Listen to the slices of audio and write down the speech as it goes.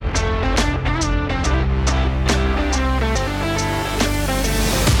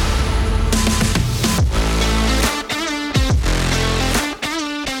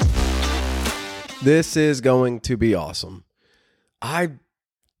This is going to be awesome. I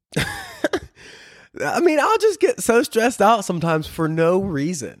mean, I'll just get so stressed out sometimes for no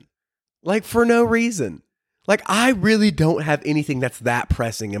reason. Like, for no reason. Like, I really don't have anything that's that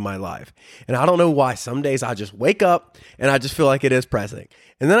pressing in my life. And I don't know why. Some days I just wake up and I just feel like it is pressing.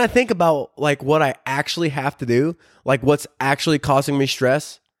 And then I think about, like, what I actually have to do, like, what's actually causing me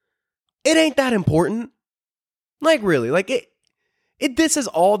stress. It ain't that important. Like, really. Like, this is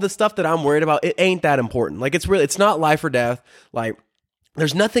all the stuff that I'm worried about. It ain't that important. Like, it's not life or death. Like,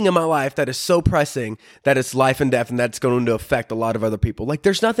 there's nothing in my life that is so pressing that it's life and death and that's going to affect a lot of other people. Like,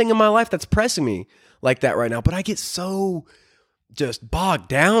 there's nothing in my life that's pressing me like that right now. But I get so just bogged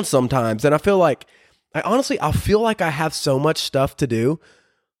down sometimes. And I feel like, I feel like I have so much stuff to do.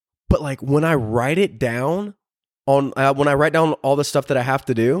 But like, when I write it down when I write down all the stuff that I have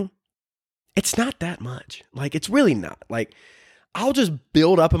to do, it's not that much. Like, it's really not. Like, I'll just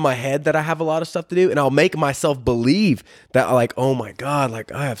build up in my head that I have a lot of stuff to do, and I'll make myself believe that, like, oh my God,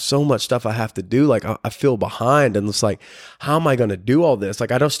 like, I have so much stuff I have to do. Like, I feel behind, and it's like, how am I going to do all this?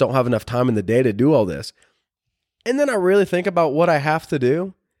 Like, I just don't have enough time in the day to do all this. And then I really think about what I have to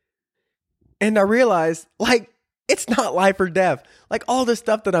do, and I realize, like, it's not life or death. Like, all this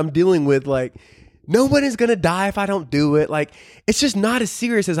stuff that I'm dealing with, like, nobody's going to die if I don't do it. Like, it's just not as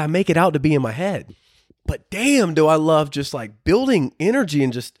serious as I make it out to be in my head. But damn, do I love just like building energy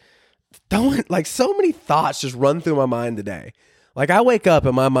and just throwing, like, so many thoughts just run through my mind today. Like, I wake up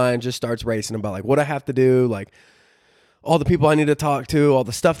and my mind just starts racing about like what I have to do, like all the people I need to talk to, all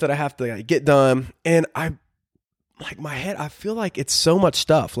the stuff that I have to, like, get done. And my head, I feel like it's so much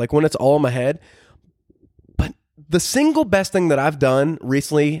stuff, like, when it's all in my head. But the single best thing that I've done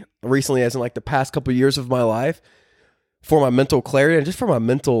recently as in like the past couple of years of my life for my mental clarity and just for my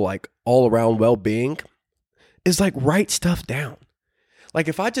mental, like, all around well-being is like write stuff down. Like,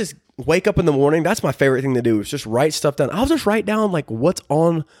 if I just wake up in the morning, that's my favorite thing to do, is just write stuff down. I'll just write down like what's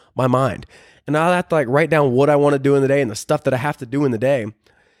on my mind. And I'll have to like write down what I want to do in the day and the stuff that I have to do in the day.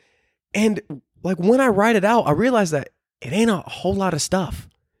 And like, when I write it out, I realize that it ain't a whole lot of stuff.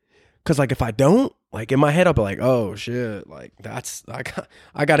 Cause like, if I don't, like, in my head, I'll be like, oh shit, like,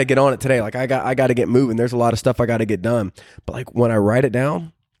 I got to get on it today. Like, I got to get moving. There's a lot of stuff I got to get done. But like, when I write it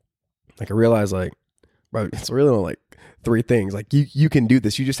down, like, I realize, like, bro, it's really only like 3 things. Like, you can do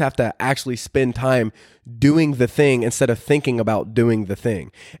this. You just have to actually spend time doing the thing instead of thinking about doing the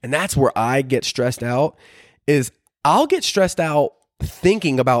thing. And that's where I get stressed out, is I'll get stressed out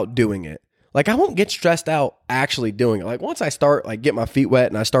thinking about doing it. Like, I won't get stressed out actually doing it. Like, once I start, like, get my feet wet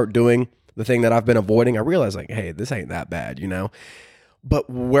and I start doing the thing that I've been avoiding, I realize, like, hey, this ain't that bad, you know? But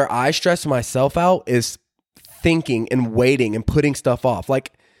where I stress myself out is thinking and waiting and putting stuff off.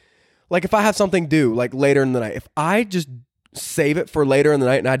 Like if I have something due, like, later in the night, if I just save it for later in the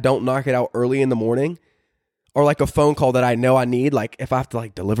night and I don't knock it out early in the morning, or like a phone call that I know I need, like, if I have to,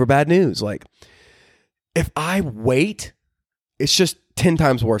 like, deliver bad news, like, if I wait, it's just 10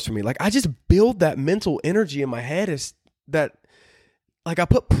 times worse for me. Like, I just build that mental energy in my head, is that, like, I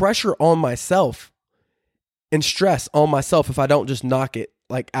put pressure on myself and stress on myself if I don't just knock it,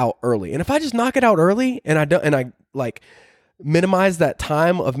 like, out early. And if I just knock it out early and I like minimize that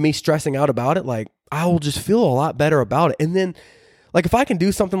time of me stressing out about it, like, I will just feel a lot better about it. And then, like, if I can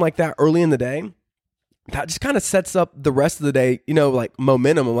do something like that early in the day, that just kind of sets up the rest of the day, you know, like,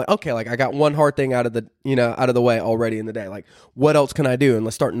 momentum. I'm like, okay, like, I got one hard thing out of the way already in the day. Like, what else can I do? And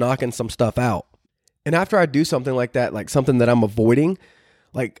let's start knocking some stuff out. And after I do something like that, like something that I'm avoiding,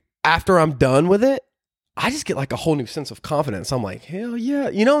 like, after I'm done with it, I just get like a whole new sense of confidence. I'm like, hell yeah.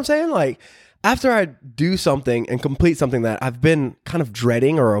 You know what I'm saying? Like, after I do something and complete something that I've been kind of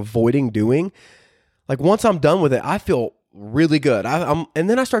dreading or avoiding doing, like, once I'm done with it, I feel really good. And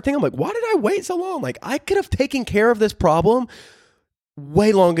then I start thinking, I'm like, why did I wait so long? Like, I could have taken care of this problem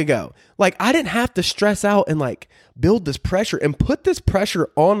way long ago. Like, I didn't have to stress out and, like, build this pressure and put this pressure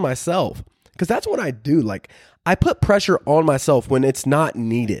on myself. Because that's what I do. Like, I put pressure on myself when it's not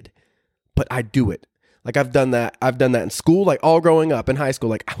needed, but I do it. Like, I've done that in school, like, all growing up in high school.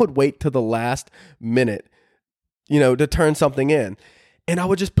 Like, I would wait till the last minute, you know, to turn something in. And I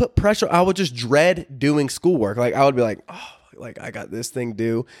would just put pressure. I would just dread doing schoolwork. Like, I would be like, oh, like, I got this thing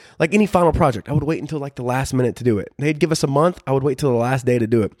due. Like, any final project, I would wait until, like, the last minute to do it. They'd give us a month. I would wait till the last day to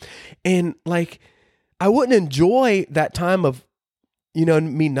do it. And, like, I wouldn't enjoy that time of, you know,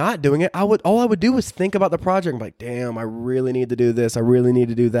 me not doing it. All I would do was think about the project. I'm like, damn, I really need to do this. I really need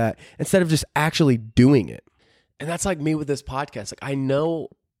to do that, instead of just actually doing it. And that's like me with this podcast. Like, I know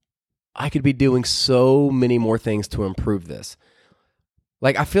I could be doing so many more things to improve this.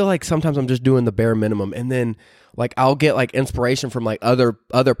 Like, I feel like sometimes I'm just doing the bare minimum, and then like I'll get like inspiration from like other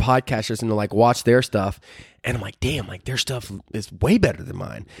podcasters and to like watch their stuff, and I'm like, damn, like their stuff is way better than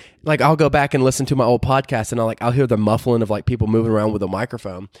mine. Like, I'll go back and listen to my old podcast, and I'll hear the muffling of like people moving around with a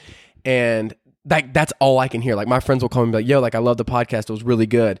microphone, and that's all I can hear. Like, my friends will call me and be like, yo, like I love the podcast, it was really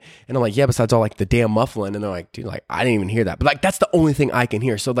good. And I'm like, yeah, besides all like the damn muffling. And they're like, dude, like I didn't even hear that. But like that's the only thing I can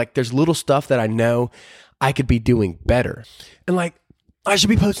hear. So like there's little stuff that I know I could be doing better. And like I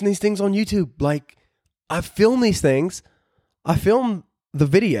should be posting these things on YouTube. Like, I film these things. I film the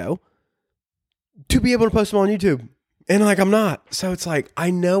video to be able to post them on YouTube. And like I'm not. So it's like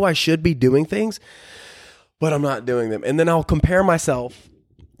I know I should be doing things, but I'm not doing them. And then I'll compare myself,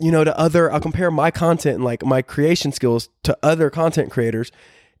 I'll compare my content and like my creation skills to other content creators,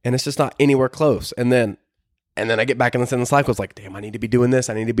 and it's just not anywhere close. And then I get back in the cycle. It's like, damn, I need to be doing this.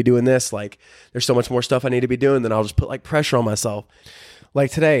 I need to be doing this. Like, there's so much more stuff I need to be doing. Then I'll just put like pressure on myself.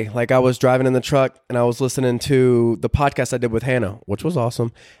 Like today, like I was driving in the truck and I was listening to the podcast I did with Hannah, which was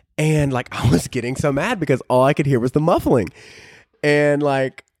awesome. And like, I was getting so mad because all I could hear was the muffling. And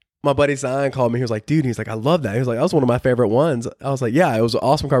like, my buddy Zion called me. He was like, dude, he's like, I love that. He was like, that was one of my favorite ones. I was like, yeah, it was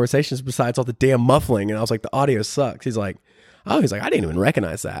awesome conversations besides all the damn muffling. And I was like, the audio sucks. He's like, I didn't even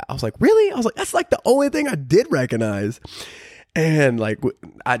recognize that. I was like, really? I was like, that's like the only thing I did recognize. And like,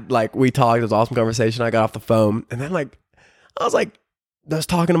 we talked. It was an awesome conversation. I got off the phone, and then like, I was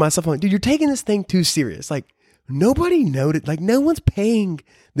talking to myself. I'm like, dude, you're taking this thing too serious. Like, nobody noted. Like, no one's paying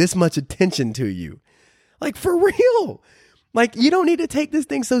this much attention to you. Like, for real. Like, you don't need to take this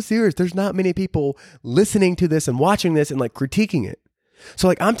thing so serious. There's not many people listening to this and watching this and like critiquing it. So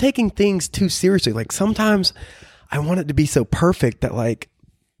like, I'm taking things too seriously. Like, sometimes I want it to be so perfect that like,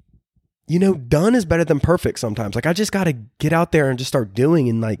 done is better than perfect sometimes. Like, I just got to get out there and just start doing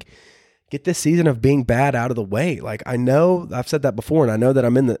and like get this season of being bad out of the way. Like, I know I've said that before, and I know that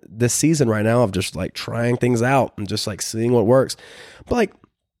I'm in this season right now of just like trying things out and just like seeing what works. But like,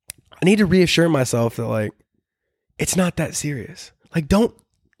 I need to reassure myself that like, it's not that serious. Like,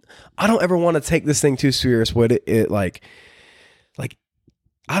 I don't ever want to take this thing too serious. What it like,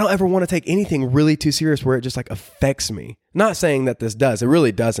 I don't ever want to take anything really too serious where it just like affects me. Not saying that this does. It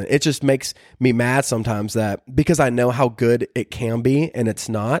really doesn't. It just makes me mad sometimes because I know how good it can be and it's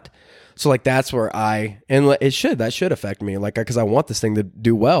not. So like, that's where that should affect me. Like, cause I want this thing to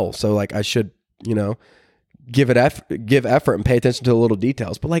do well. So like, I should, give effort and pay attention to the little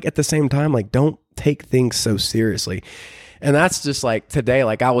details. But like, at the same time, like, don't take things so seriously. And that's just like today,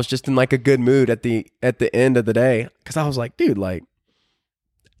 like I was just in like a good mood at the end of the day. Cause I was like, dude, like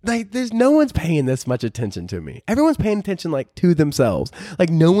there's no one's paying this much attention to me. Everyone's paying attention like to themselves.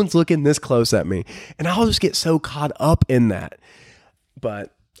 Like, no one's looking this close at me. And I'll just get so caught up in that.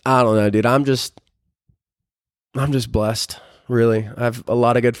 But I don't know, dude. I'm just blessed, really. I have a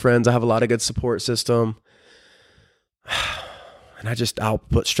lot of good friends. I have a lot of good support system. And I'll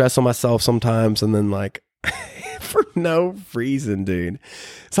put stress on myself sometimes, and then like for no reason, dude.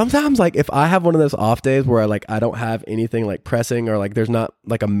 Sometimes like if I have one of those off days where I don't have anything like pressing, or like there's not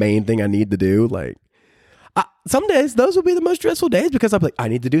like a main thing I need to do, like some days those will be the most stressful days because I'm like, I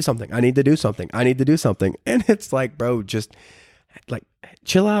need to do something. And it's like, bro, just like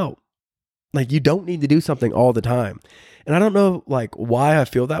chill out. Like, you don't need to do something all the time. And I don't know like why I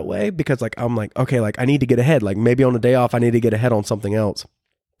feel that way, because like I'm like, okay, like I need to get ahead. Like, maybe on a day off I need to get ahead on something else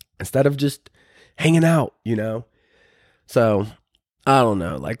instead of just hanging out, So I don't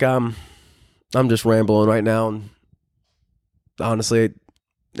know. Like, I'm just rambling right now, and honestly,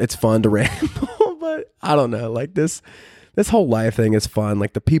 it's fun to ramble, but I don't know. Like, this whole life thing is fun.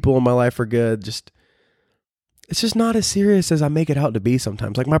 Like, the people in my life are good. It's just not as serious as I make it out to be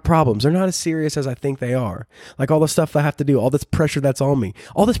sometimes. Like, my problems are not as serious as I think they are. Like, all the stuff I have to do, all this pressure that's on me,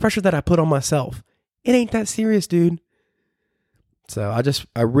 all this pressure that I put on myself, it ain't that serious, dude. So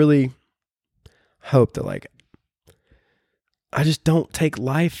I really hope that like, I just don't take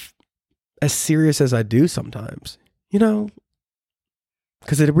life as serious as I do sometimes, because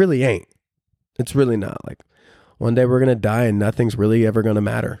it really ain't. It's really not. Like, one day we're going to die and nothing's really ever going to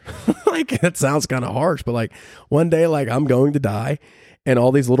matter. Like, it sounds kind of harsh, but like one day, like I'm going to die and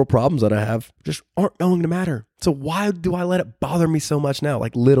all these little problems that I have just aren't going to matter. So why do I let it bother me so much now?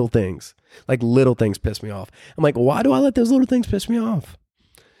 Like little things piss me off. I'm like, why do I let those little things piss me off?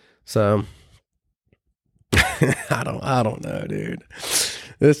 So I don't know, dude.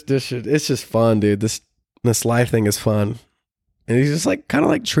 It's just fun, dude. This life thing is fun. And you just like kind of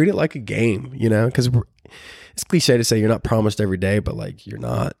like treat it like a game, because it's cliche to say you're not promised every day, but like you're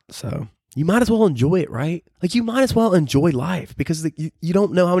not. So you might as well enjoy it, right? Like, you might as well enjoy life, because you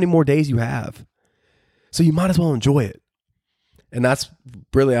don't know how many more days you have. So you might as well enjoy it. And that's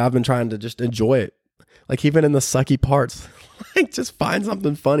really, I've been trying to just enjoy it. Like even in the sucky parts, like just find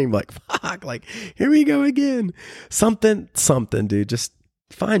something funny. Like, fuck, like here we go again. Something, dude. Just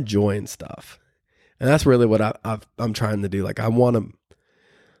find joy in stuff. And that's really what I'm trying to do. Like I want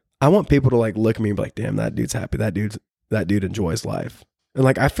people to like look at me and be like, damn, that dude's happy. That dude enjoys life. And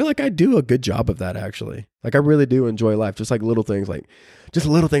like, I feel like I do a good job of that actually. Like I really do enjoy life. Just like little things like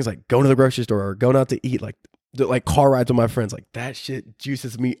going to the grocery store or going out to eat, like car rides with my friends. Like that shit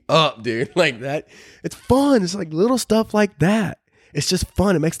juices me up, dude. Like that. It's fun. It's like little stuff like that. It's just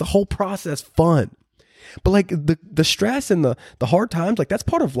fun. It makes the whole process fun. But like the stress and the hard times, like that's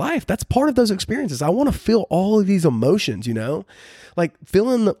part of life. That's part of those experiences. I want to feel all of these emotions, you know, like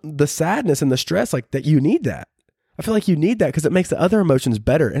feeling the sadness and the stress, like that you need that. I feel like you need that because it makes the other emotions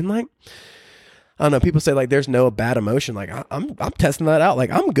better. And like, I don't know, people say like there's no bad emotion. Like I'm testing that out. Like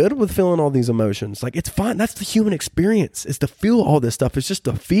I'm good with feeling all these emotions. Like it's fine. That's the human experience, is to feel all this stuff. It's just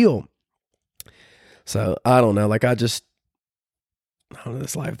to feel. So I don't know. Like I don't know,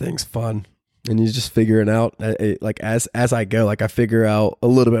 this life thing's fun. And you just figuring out like as I go, like I figure out a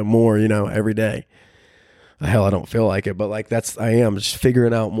little bit more, you know, every day. Hell, I don't feel like it, but like I am just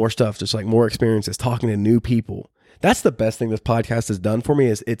figuring out more stuff, just like more experiences, talking to new people. That's the best thing this podcast has done for me,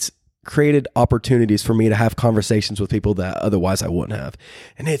 is it's created opportunities for me to have conversations with people that otherwise I wouldn't have.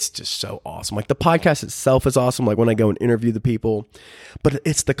 And it's just so awesome. Like the podcast itself is awesome. Like when I go and interview the people, but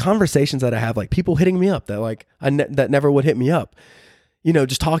it's the conversations that I have, like people hitting me up that like that never would hit me up. You know,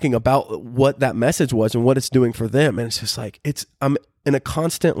 just talking about what that message was and what it's doing for them. And it's just like, I'm in a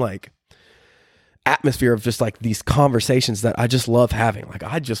constant like atmosphere of just like these conversations that I just love having. Like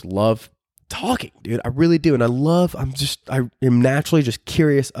I just love talking, dude. I really do. And I am naturally just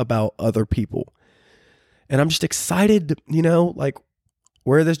curious about other people. And I'm just excited, you know, like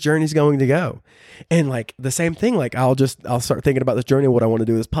where this journey's going to go. And like the same thing, like I'll start thinking about this journey, what I want to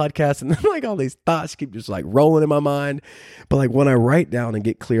do with this podcast. And then like all these thoughts keep just like rolling in my mind. But like when I write down and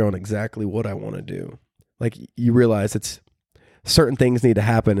get clear on exactly what I want to do, like you realize it's certain things need to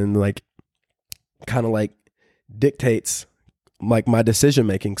happen and like kind of like dictates like my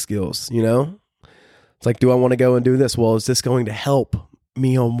decision-making skills, you know? It's like, do I want to go and do this? Well, is this going to help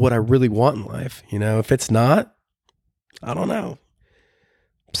me on what I really want in life? You know, if it's not, I don't know.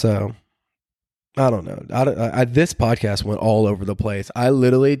 So I don't know. This podcast went all over the place. I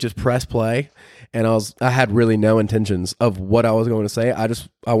literally just pressed play and I had really no intentions of what I was going to say.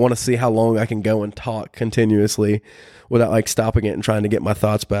 I want to see how long I can go and talk continuously without like stopping it and trying to get my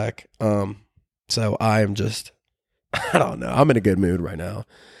thoughts back. So I am just, I don't know. I'm in a good mood right now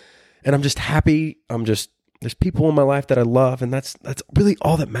and I'm just happy. There's people in my life that I love, and that's really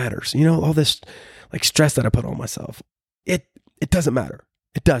all that matters. You know, all this like stress that I put on myself, it doesn't matter.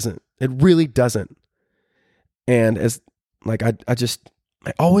 It doesn't. It really doesn't. And as like, I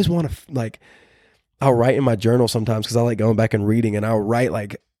always want to like, I'll write in my journal sometimes because I like going back and reading, and I'll write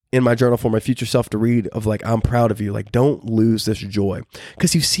like in my journal for my future self to read of like, I'm proud of you. Like, don't lose this joy.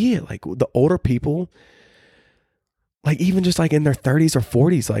 Because you see it, like the older people, like even just like in their 30s or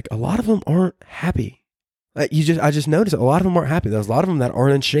 40s, like a lot of them aren't happy. I just noticed a lot of them aren't happy. There's a lot of them that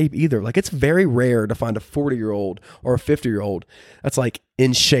aren't in shape either. Like it's very rare to find a 40-year-old or a 50-year-old that's like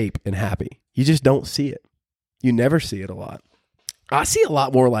in shape and happy. You just don't see it. You never see it a lot. I see a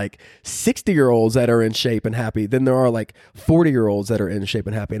lot more like 60-year-olds that are in shape and happy than there are like 40-year-olds that are in shape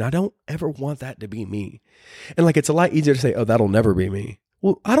and happy. And I don't ever want that to be me. And like, it's a lot easier to say, oh, that'll never be me.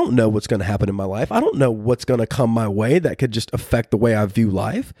 Well, I don't know what's going to happen in my life. I don't know what's going to come my way that could just affect the way I view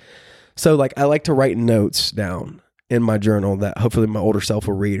life. So like, I like to write notes down in my journal that hopefully my older self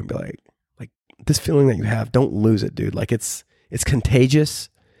will read and be like this feeling that you have, don't lose it, dude. Like it's contagious,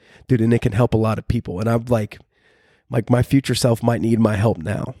 dude. And it can help a lot of people. And I'm like my future self might need my help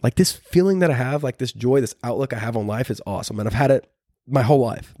now. Like this feeling that I have, like this joy, this outlook I have on life is awesome. And I've had it my whole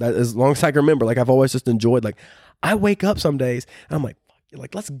life. That as long as I can remember, like I've always just enjoyed, like I wake up some days and I'm like,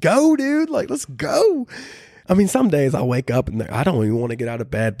 let's go, dude. Like, let's go. I mean, some days I'll wake up and I don't even want to get out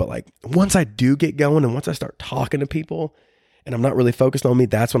of bed. But like once I do get going and once I start talking to people and I'm not really focused on me,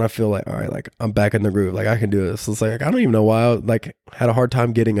 that's when I feel like, all right, like I'm back in the groove. Like I can do this. It's like, I don't even know why I like had a hard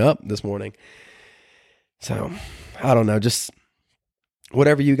time getting up this morning. So I don't know, just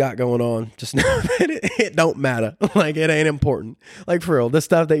whatever you got going on, just know that it don't matter. Like it ain't important. Like for real, the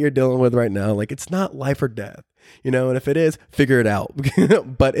stuff that you're dealing with right now, like it's not life or death. And if it is, figure it out.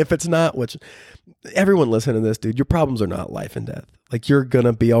 But if it's not, which everyone listening to this, dude, your problems are not life and death. Like, you're going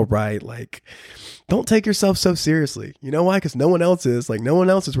to be all right. Like, don't take yourself so seriously. You know why? Because no one else is. Like, no one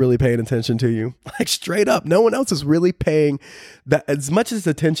else is really paying attention to you. Like, straight up, no one else is really paying that as much as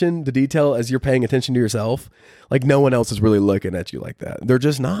attention to detail as you're paying attention to yourself. Like, no one else is really looking at you like that. They're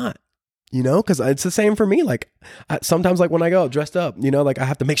just not. Because it's the same for me. Like, sometimes, like, when I go dressed up, like, I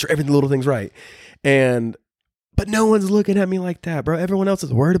have to make sure every little thing's right. But no one's looking at me like that, bro. Everyone else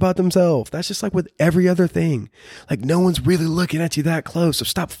is worried about themselves. That's just like with every other thing. Like, no one's really looking at you that close. So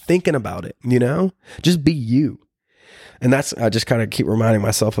stop thinking about it, Just be you. And I just kind of keep reminding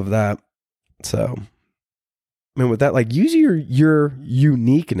myself of that. So, with that, like, use your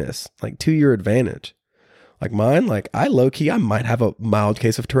uniqueness, like, to your advantage. Like mine, like, I might have a mild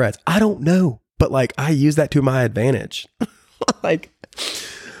case of Tourette's. I don't know. But, like, I use that to my advantage. Like,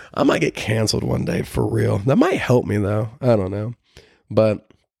 I might get canceled one day for real. That might help me though. I don't know. But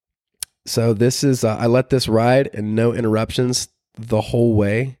so this is, I let this ride and no interruptions the whole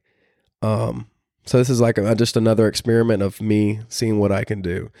way. So this is like just another experiment of me seeing what I can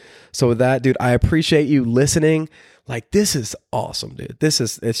do. So with that, dude, I appreciate you listening. Like, this is awesome, dude.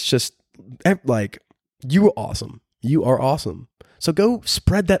 It's just like, you are awesome. You are awesome. So go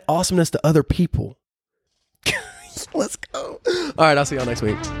spread that awesomeness to other people. Let's go. All right, I'll see y'all next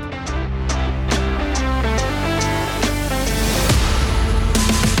week.